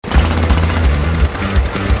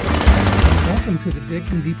to the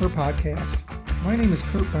Digging Deeper podcast. My name is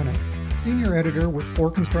Kurt Bennett, Senior Editor with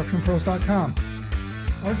ForConstructionPros.com.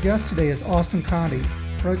 Our guest today is Austin Conti,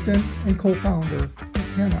 President and co-founder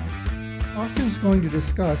of Tenna. Austin is going to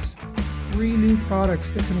discuss 3 new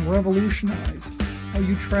products that can revolutionize how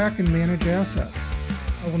you track and manage assets.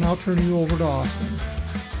 I will now turn you over to Austin.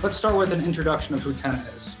 Let's start with an introduction of who Tenna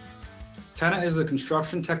is. Tenna is the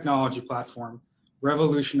construction technology platform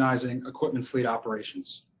revolutionizing equipment fleet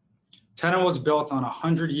operations. Tenna was built on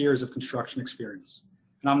 100 years of construction experience,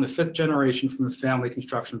 and I'm the 5th generation from the family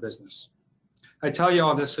construction business. I tell you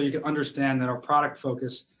all this so you can understand that our product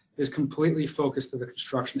focus is completely focused to the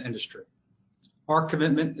construction industry. Our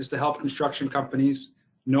commitment is to help construction companies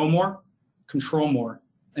know more, control more,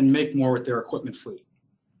 and make more with their equipment fleet.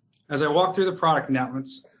 As I walk through the product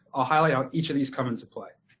announcements, I'll highlight how each of these come into play.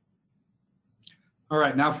 All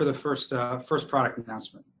right, now for the first product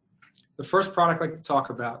announcement. The first product I'd like to talk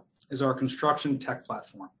about is our construction tech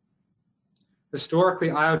platform. Historically,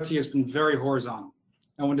 IoT has been very horizontal,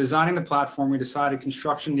 and when designing the platform, we decided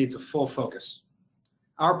construction needs a full focus.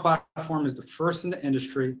 Our platform is the first in the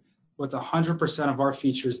industry with 100% of our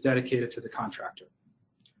features dedicated to the contractor.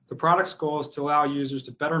 The product's goal is to allow users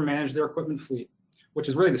to better manage their equipment fleet, which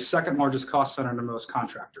is really the second largest cost center to most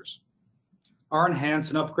contractors. Our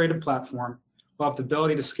enhanced and upgraded platform will have the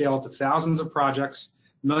ability to scale to thousands of projects,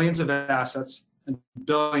 millions of assets, and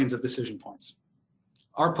billions of decision points.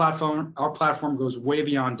 Our platform goes way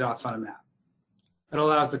beyond dots on a map. It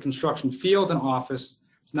allows the construction field and office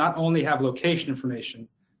to not only have location information,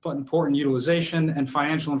 but important utilization and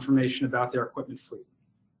financial information about their equipment fleet.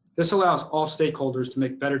 This allows all stakeholders to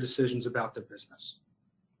make better decisions about their business.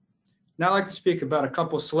 Now I'd like to speak about a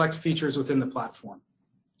couple of select features within the platform.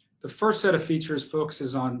 The first set of features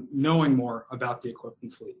focuses on knowing more about the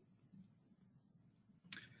equipment fleet.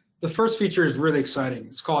 The first feature is really exciting.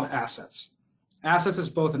 It's called Assets. Assets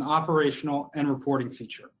is both an operational and reporting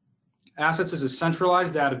feature. Assets is a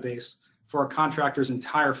centralized database for a contractor's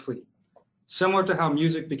entire fleet. Similar to how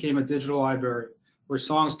music became a digital library where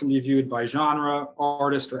songs can be viewed by genre,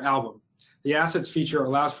 artist, or album, the Assets feature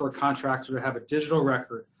allows for a contractor to have a digital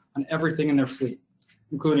record on everything in their fleet,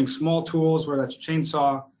 including small tools, whether that's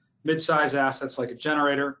chainsaw, mid-size assets like a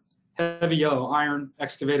generator, heavy yellow iron,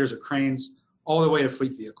 excavators or cranes, all the way to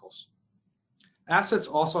fleet vehicles. Assets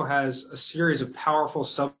also has a series of powerful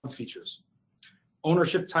sub-features.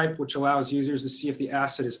 Ownership type, which allows users to see if the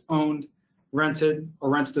asset is owned, rented,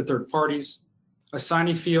 or rented to third parties.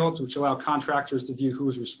 Assignee fields, which allow contractors to view who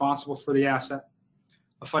is responsible for the asset.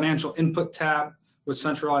 A financial input tab, which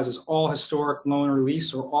centralizes all historic loan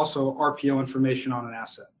release or also RPO information on an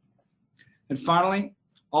asset. And finally,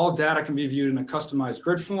 all data can be viewed in a customized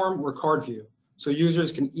grid form or card view, so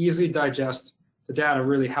users can easily digest the data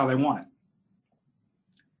really how they want it.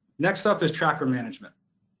 Next up is tracker management.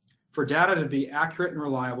 For data to be accurate and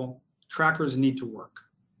reliable, trackers need to work.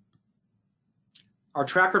 Our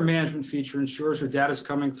tracker management feature ensures your data is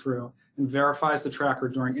coming through and verifies the tracker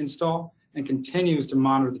during install and continues to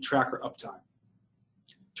monitor the tracker uptime.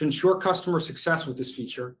 To ensure customer success with this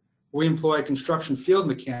feature, we employ construction field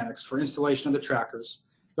mechanics for installation of the trackers,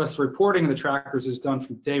 thus the reporting of the trackers is done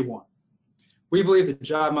from day one. We believe the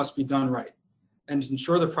job must be done right and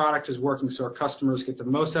ensure the product is working so our customers get the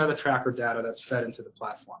most out of the tracker data that's fed into the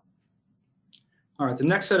platform. All right, the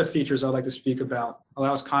next set of features I'd like to speak about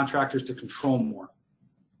allows contractors to control more.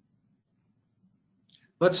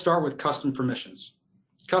 Let's start with custom permissions.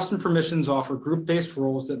 Custom permissions offer group-based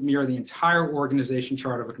roles that mirror the entire organization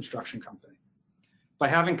chart of a construction company. By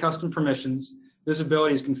having custom permissions,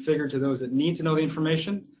 visibility is configured to those that need to know the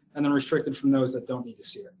information and then restricted from those that don't need to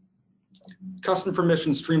see it. Custom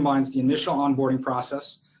permissions streamlines the initial onboarding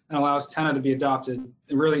process and allows Tenna to be adopted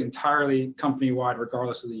really entirely company-wide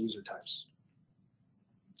regardless of the user types.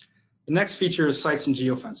 The next feature is sites and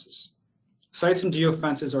geofences. Sites and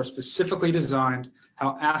geofences are specifically designed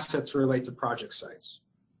how assets relate to project sites.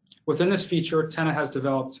 Within this feature, Tenna has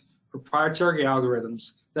developed proprietary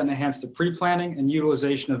algorithms that enhance the pre-planning and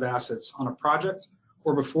utilization of assets on a project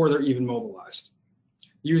or before they're even mobilized.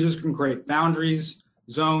 Users can create boundaries,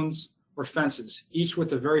 zones, or fences, each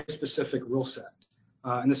with a very specific rule set.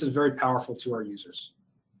 And this is very powerful to our users.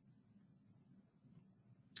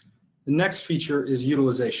 The next feature is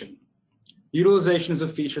utilization. Utilization is a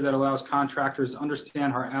feature that allows contractors to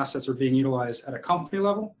understand how assets are being utilized at a company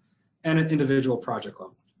level and an individual project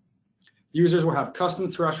level. Users will have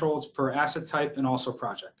custom thresholds per asset type and also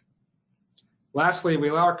project. Lastly, we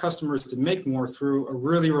allow our customers to make more through a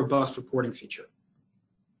really robust reporting feature.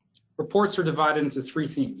 Reports are divided into 3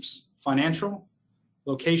 themes: financial,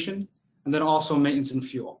 location, and then also maintenance and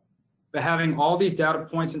fuel. By having all these data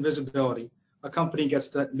points and visibility, a company gets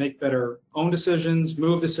to make better own decisions,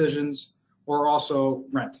 move decisions, or also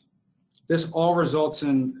rent. This all results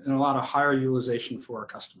in a lot of higher utilization for our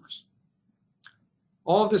customers.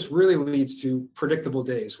 All of this really leads to predictable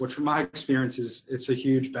days, which from my experience it's a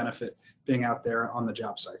huge benefit being out there on the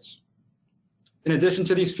job sites. In addition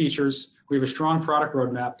to these features, we have a strong product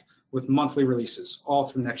roadmap with monthly releases all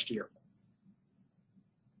through next year.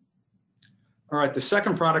 All right, the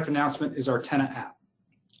second product announcement is our Tenna app.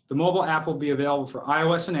 The mobile app will be available for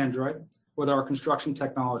iOS and Android with our construction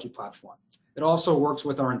technology platform. It also works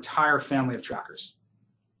with our entire family of trackers.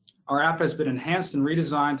 Our app has been enhanced and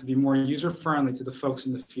redesigned to be more user-friendly to the folks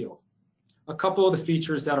in the field. A couple of the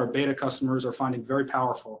features that our beta customers are finding very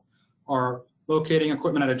powerful are locating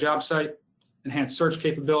equipment at a job site, enhanced search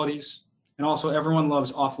capabilities, and also everyone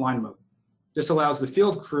loves offline mode. This allows the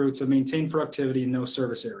field crew to maintain productivity in no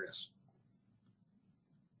service areas.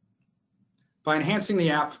 By enhancing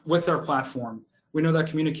the app with our platform, we know that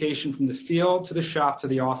communication from the field to the shop to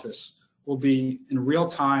the office will be in real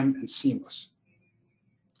time and seamless.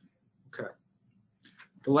 Okay.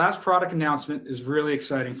 The last product announcement is really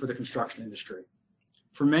exciting for the construction industry.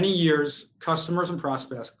 For many years, customers and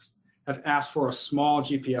prospects have asked for a small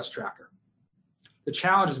GPS tracker. The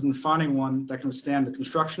challenge has been finding one that can withstand the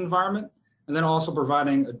construction environment and then also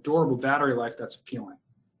providing a durable battery life that's appealing.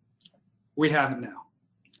 We have it now.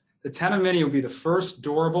 The Tenna Mini will be the first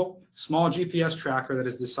durable, small GPS tracker that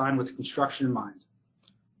is designed with construction in mind.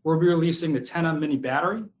 We'll be releasing the Tenna Mini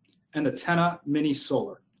Battery and the Tenna Mini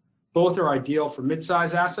Solar. Both are ideal for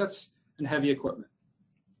mid-size assets and heavy equipment.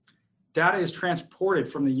 Data is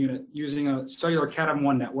transported from the unit using a cellular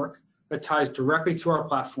Cat-M1 network that ties directly to our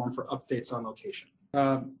platform for updates on location.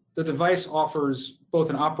 The device offers both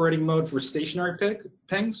an operating mode for stationary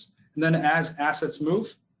pings, and then as assets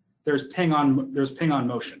move, there's ping on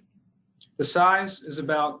motion. The size is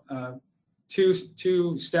about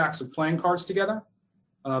two stacks of playing cards together,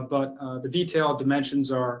 but the detailed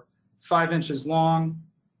dimensions are 5 inches long,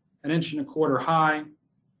 1.25 inches high,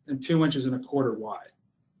 and 2.25 inches wide.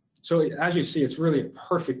 So as you see, it's really a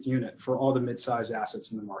perfect unit for all the mid-size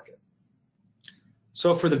assets in the market.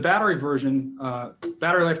 So for the battery version,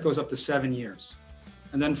 battery life goes up to 7 years.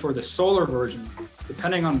 And then for the solar version,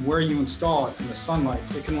 depending on where you install it in the sunlight,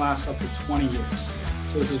 it can last up to 20 years.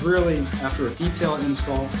 So this is really, after a detailed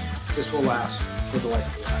install, this will last for the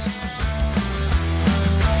life of the asset.